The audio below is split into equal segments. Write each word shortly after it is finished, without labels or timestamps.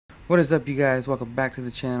What is up, you guys? Welcome back to the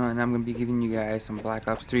channel, and I'm going to be giving you guys some Black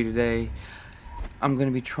Ops 3 today. I'm going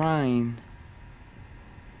to be trying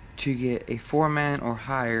to get a 4-man or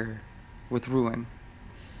higher with Ruin.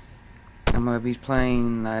 I'm going to be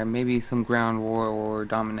playing maybe some ground war or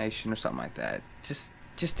domination or something like that.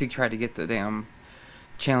 Just to try to get the damn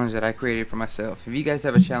challenge that I created for myself. If you guys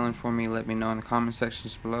have a challenge for me, let me know in the comment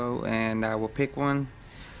sections below, and I will pick one.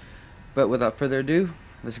 But without further ado,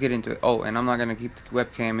 let's get into it. Oh, and I'm not going to keep the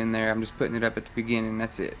webcam in there. I'm just putting it up at the beginning.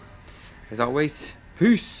 That's it. As always,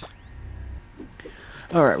 peace.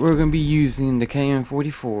 Alright, we're going to be using the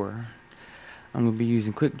KN-44. I'm going to be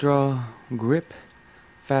using quick draw, grip,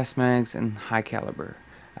 fast mags, and high caliber.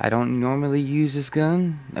 I don't normally use this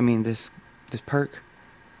gun. I mean, this perk.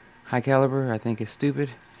 High caliber, I think it's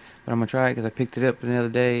stupid. But I'm going to try it because I picked it up the other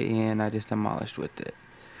day and I just demolished with it.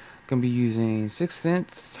 Gonna be using 6th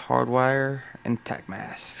Sense, Hardwire, and Tac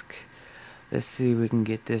Mask. Let's see if we can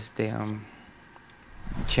get this damn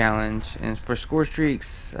challenge. And for score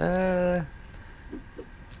streaks, yeah,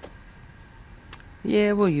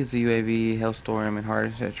 we'll use the UAV, Hellstorm, and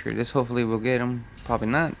Hard Century. This hopefully we'll get them. Probably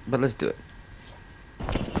not, but let's do it.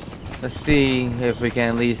 Let's see if we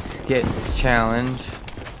can at least get this challenge.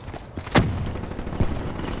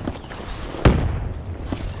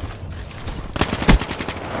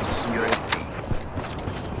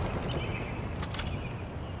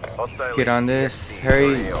 Let's get on this.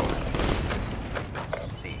 Hurry.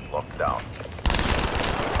 Locked down.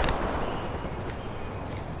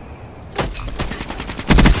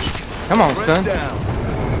 Come on, son.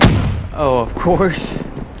 Oh, of course.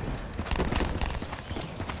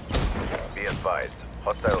 Be advised.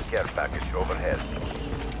 Hostile care package overhead.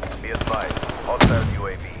 Be advised. Hostile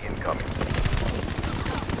UAV incoming.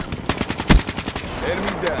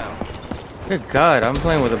 Enemy down. Good God, I'm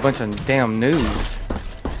playing with a bunch of damn noobs.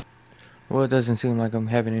 Well, it doesn't seem like I'm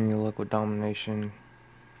having any luck with domination.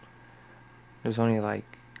 There's only like,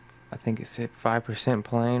 I think it said 5%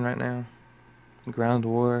 playing right now. Ground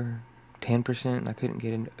war, 10%. I couldn't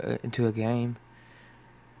get into a game.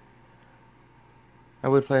 I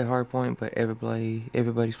would play hardpoint, but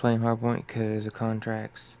everybody's playing hardpoint because of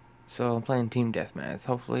contracts. So I'm playing team deathmatch.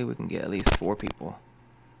 Hopefully we can get at least 4 people.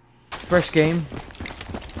 First game.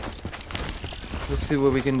 Let's see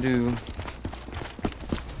what we can do.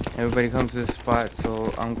 Everybody comes to this spot,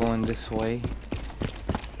 so I'm going this way.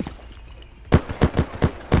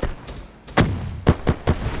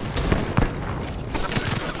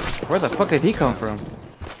 Where the fuck did he come from?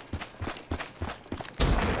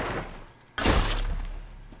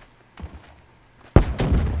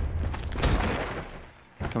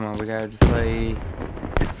 Come on, we gotta play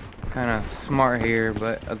kind of smart here,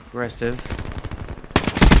 but aggressive.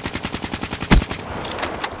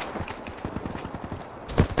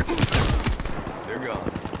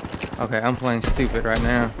 Okay, I'm playing stupid right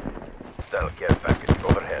now. Hostile care package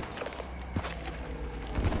overhead.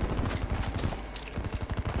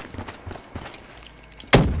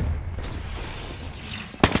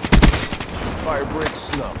 Fire break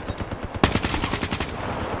snuffed.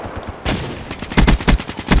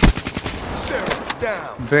 Sarah,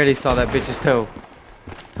 down. Barely saw that bitch's toe.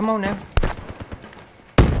 Come on now.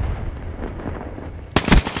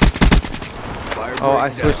 Oh, I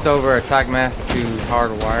switched over attack mask to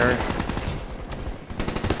hardwire.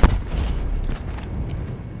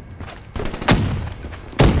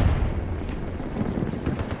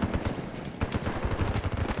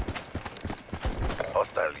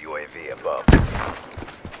 Hostile UAV above.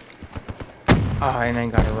 Oh, I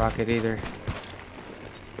ain't got a rocket either.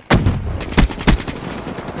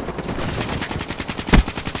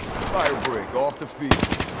 Fire break off the field.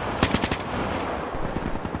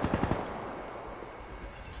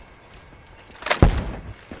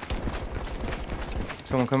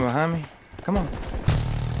 Someone coming behind me? Come on.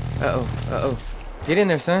 Uh-oh, uh-oh. Get in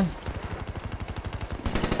there, son.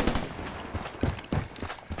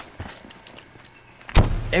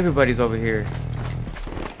 Everybody's over here.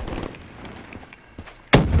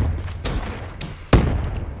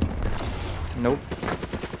 Nope.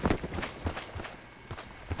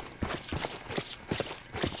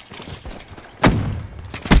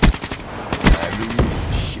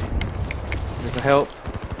 There's a help.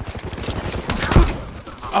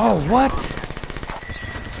 Oh, what?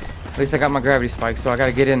 At least I got my gravity spike, so I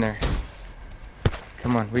gotta get in there.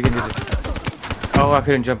 Come on, we can do this. Oh, I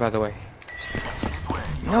couldn't jump out of the way.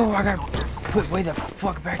 No, I got put way the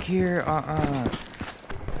fuck back here.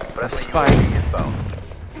 The spikes.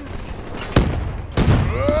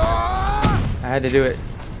 I had to do it.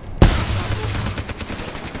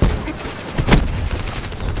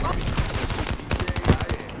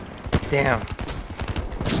 Damn.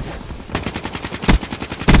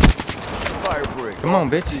 Firebreak. Come on,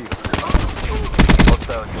 bitch.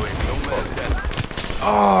 Hostile UAV spotted.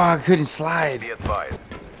 Oh, I couldn't slide. Be advised.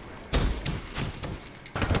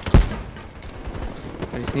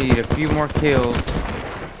 I just need a few more kills.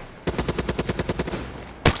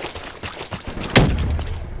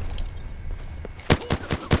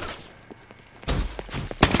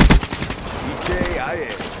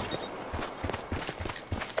 EKIA.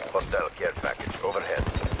 Hostile care package overhead.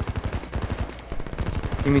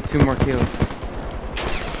 Give me 2 more kills.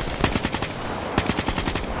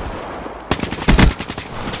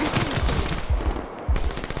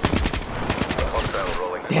 Hostile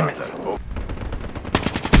rolling Damn it. thunder.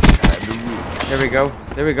 There we go.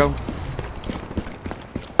 There we go.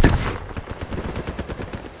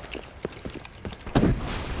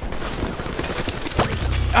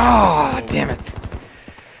 Oh, damn it.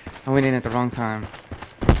 I went in at the wrong time.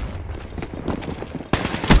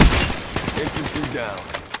 Infantry down.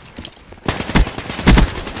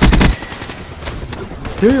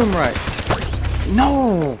 Damn right.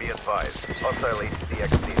 No. Be advised. Hostile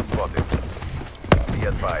HCXD spotted. Be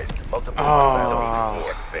advised. Multiple Oh. hostile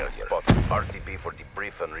HCXD spotted. RTB for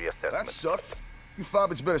debrief and reassessment. That sucked. You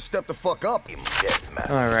fobbies better step the fuck up. Team deathmatch.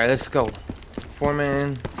 All right, let's go.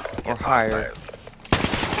 4-man or higher.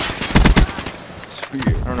 Spear.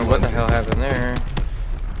 I don't know what the hell happened there.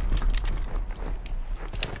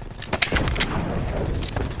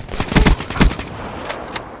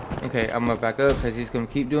 Okay, I'm gonna back up because he's gonna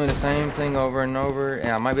keep doing the same thing over and over,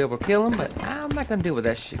 and I might be able to kill him, but I'm not gonna deal with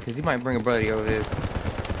that shit because he might bring a buddy over here.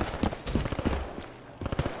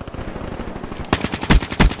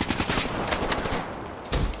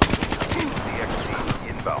 HCXD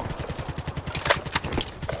inbound.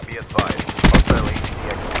 Be advised. Hostile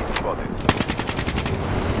HCXD spotted.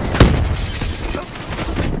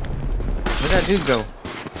 Where'd that dude go?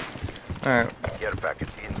 Alright, Care package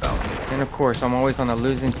inbound. and of course, I'm always on a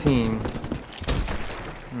losing team.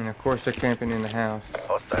 And of course, they're camping in the house.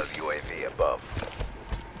 Hostile UAV above.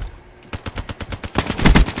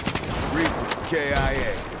 Reaper.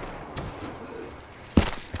 KIA.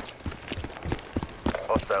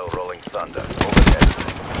 Hostile rolling thunder. Overhead.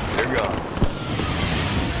 They're gone.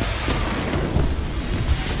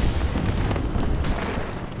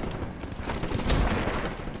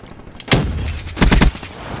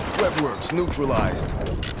 Webworks neutralized.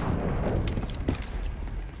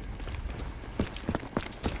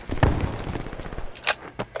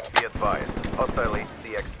 Be advised. Hostile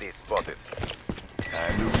HCXD spotted.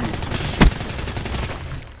 And a roof.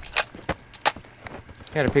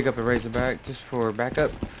 Gotta pick up a Razorback just for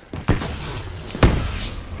backup.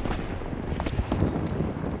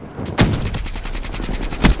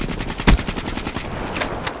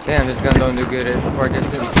 Damn, this gun don't do good at far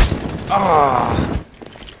distance. Ah!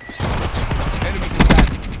 Enemy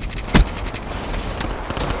combatant.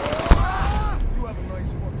 You have a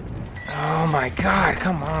nice one. Oh my god,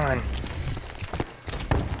 come on.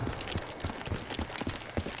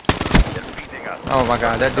 They're beating us. Oh my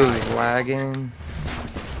god, that dude is lagging.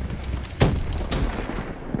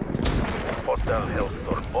 Hostile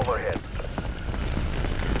Hellstorm overhead.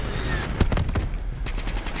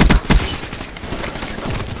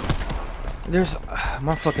 There's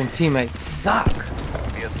my fucking teammates suck.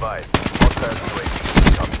 Be advised. Hostile UAV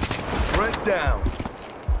incoming. Threat down.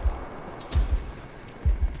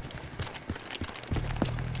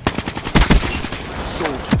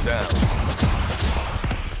 Soldier down.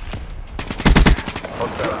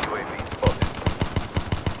 Hostile UAV spotted.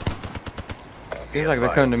 Seems like they're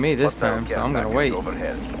coming to me this Hostile time, so care I'm gonna package wait.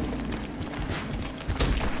 Overhead.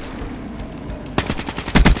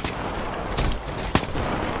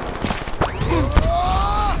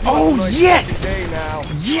 Oh Nice yes! fucking day now.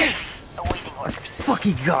 Yes! Awaiting orders.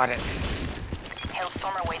 Fucking got it.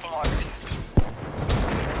 Hailstorm awaiting orders.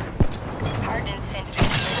 Hardened sentry.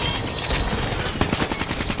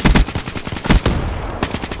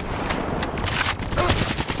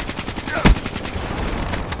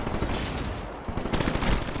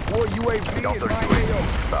 Boy, UAV Counter in my UAV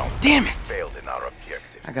AO. inbound. Damn it! Failed in our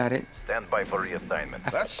objectives. I got it. Stand by for reassignment.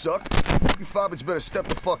 That sucked. You fobbies better step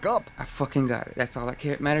the fuck up. I fucking got it. That's all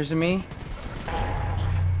that matters to me.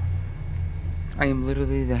 I am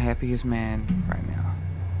literally the happiest man right now.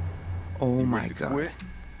 Oh You my ready to god. quit?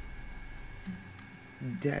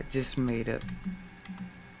 That just made up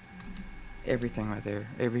everything right there.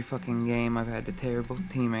 Every fucking game I've had the terrible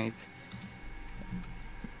teammates.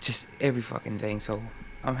 Just every fucking thing. So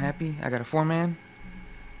I'm happy. I got a 4-man.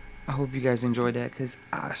 I hope you guys enjoyed that because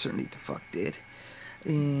I certainly the fuck did.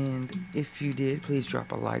 And if you did, please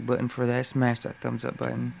drop a like button for that. Smash that thumbs up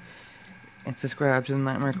button. and subscribe to the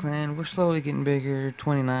Nightmare Clan. We're slowly getting bigger,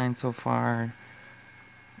 29 so far.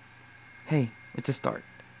 Hey, it's a start.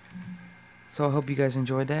 So I hope you guys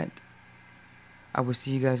enjoyed that. I will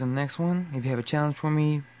see you guys on the next one. If you have a challenge for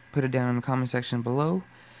me, put it down in the comment section below.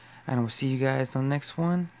 And I will see you guys on the next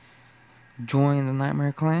one. Join the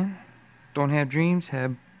Nightmare Clan. Don't have dreams,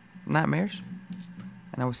 have nightmares.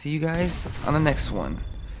 And I will see you guys on the next one.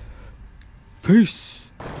 Peace.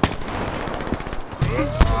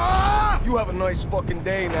 You have a nice fucking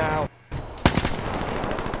day now.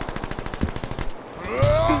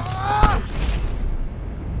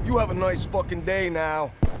 You have a nice fucking day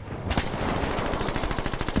now.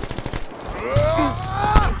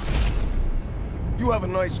 You have a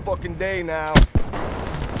nice fucking day now.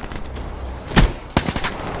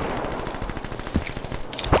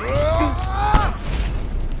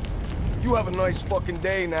 You have a nice fucking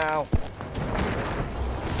day now.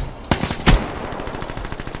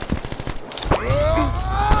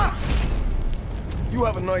 You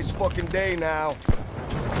have a nice fucking day now.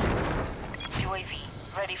 UAV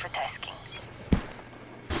ready for tasking.